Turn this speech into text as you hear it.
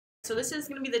so this is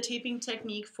going to be the taping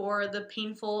technique for the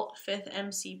painful 5th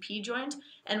MCP joint,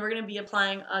 and we're going to be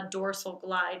applying a dorsal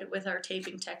glide with our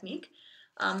taping technique.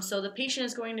 So the patient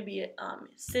is going to be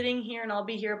sitting here, and I'll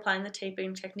be here applying the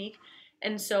taping technique,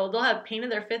 and so they'll have pain in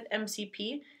their 5th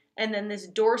MCP, and then this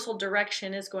dorsal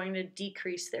direction is going to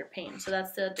decrease their pain. So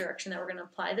that's the direction that we're going to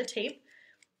apply the tape.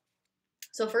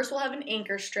 So first we'll have an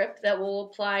anchor strip that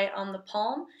we'll apply on the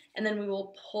palm, and then we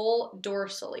will pull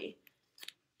dorsally,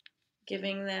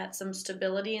 giving that some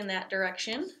stability in that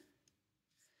direction.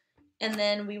 And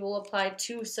then we will apply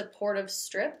 2 supportive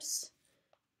strips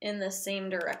in the same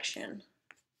direction,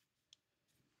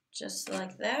 just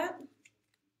like that.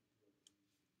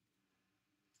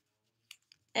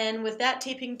 And with that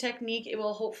taping technique, it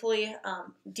will hopefully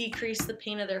decrease the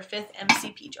pain of their 5th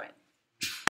MCP joint.